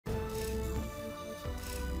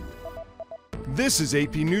This is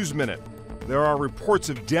AP News Minute. There are reports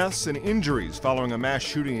of deaths and injuries following a mass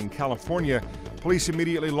shooting in California. Police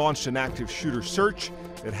immediately launched an active shooter search.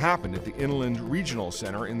 It happened at the Inland Regional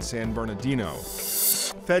Center in San Bernardino.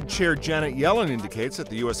 Fed Chair Janet Yellen indicates that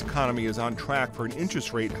the U.S. economy is on track for an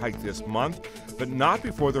interest rate hike this month, but not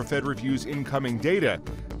before the Fed reviews incoming data.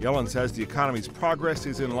 Yellen says the economy's progress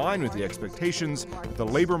is in line with the expectations that the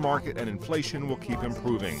labor market and inflation will keep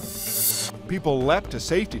improving. People leapt to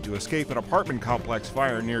safety to escape an apartment complex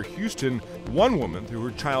fire near Houston. One woman threw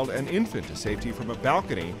her child and infant to safety from a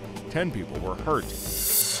balcony. 10 people were hurt.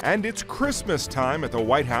 And it's Christmas time at the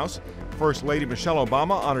White House. First Lady Michelle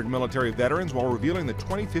Obama honored military veterans while revealing the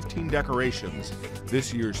 2015 decorations.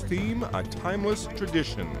 This year's theme, a timeless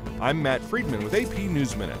tradition. I'm Matt Friedman with AP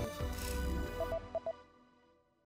News Minute.